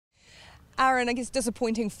Arun, I guess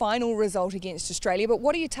disappointing final result against Australia, but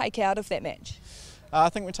what do you take out of that match? I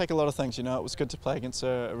think we take a lot of things. It was good to play against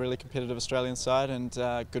a really competitive Australian side and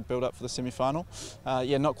good build up for the semi-final.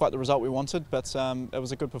 Yeah, not quite the result we wanted, but it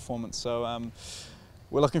was a good performance. So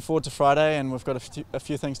we're looking forward to Friday, and we've got a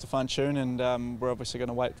few things to fine tune, and we're obviously going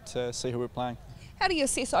to wait to see who we're playing. How do you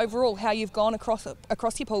assess overall how you've gone across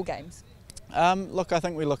your pool games? Look, I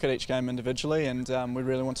think we look at each game individually, and we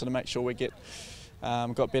really wanted to make sure we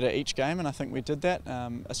got better each game, and I think we did that.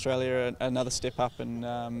 Australia another step up, and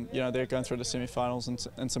they're going through the semi-finals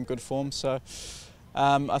in some good form. So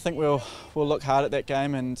I think we'll look hard at that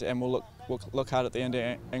game, and we'll look hard at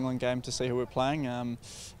the England game to see who we're playing.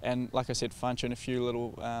 And like I said, fine tune a few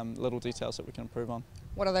little details that we can improve on.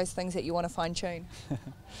 What are those things that you want to fine tune?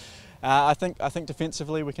 I think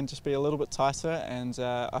defensively we can just be a little bit tighter, and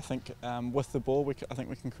I think with the ball I think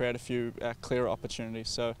we can create a few clearer opportunities.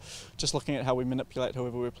 So just looking at how we manipulate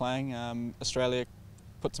whoever we're playing, Australia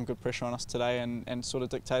put some good pressure on us today and sort of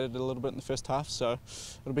dictated it a little bit in the first half. So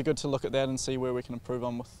it'll be good to look at that and see where we can improve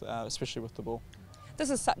on with, especially with the ball. This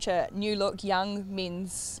is such a new look, young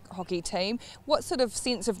men's hockey team. What sort of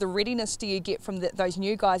sense of the readiness do you get from those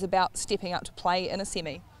new guys about stepping up to play in a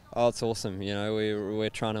semi? Oh, it's awesome. We're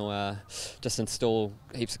trying to just install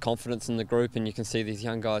heaps of confidence in the group, and you can see these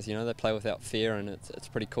young guys, they play without fear, and it's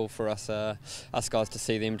pretty cool for us guys to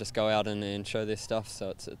see them just go out and show their stuff, so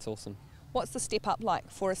it's awesome. What's the step up like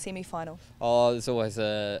for a semi-final? Oh, there's always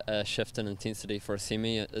a shift in intensity for a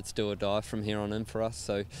semi. It's do or die from here on in for us,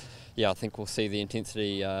 so yeah, I think we'll see the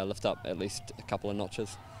intensity lift up at least a couple of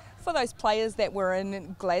notches. For those players that were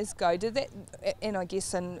in Glasgow, did that, and I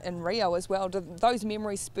guess in Rio as well, did those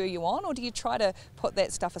memories spur you on, or do you try to put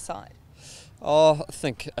that stuff aside? Oh, I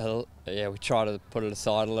think, we try to put it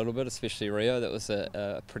aside a little bit, especially Rio. That was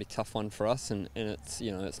a pretty tough one for us, and it's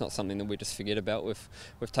it's not something that we just forget about.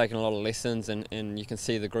 We've taken a lot of lessons, and you can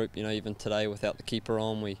see the group. Even today without the keeper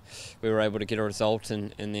on, we were able to get a result,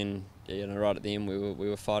 and then right at the end we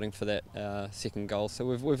were fighting for that second goal. So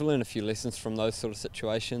we've learned a few lessons from those sort of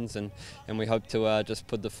situations, and we hope to just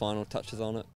put the final touches on it.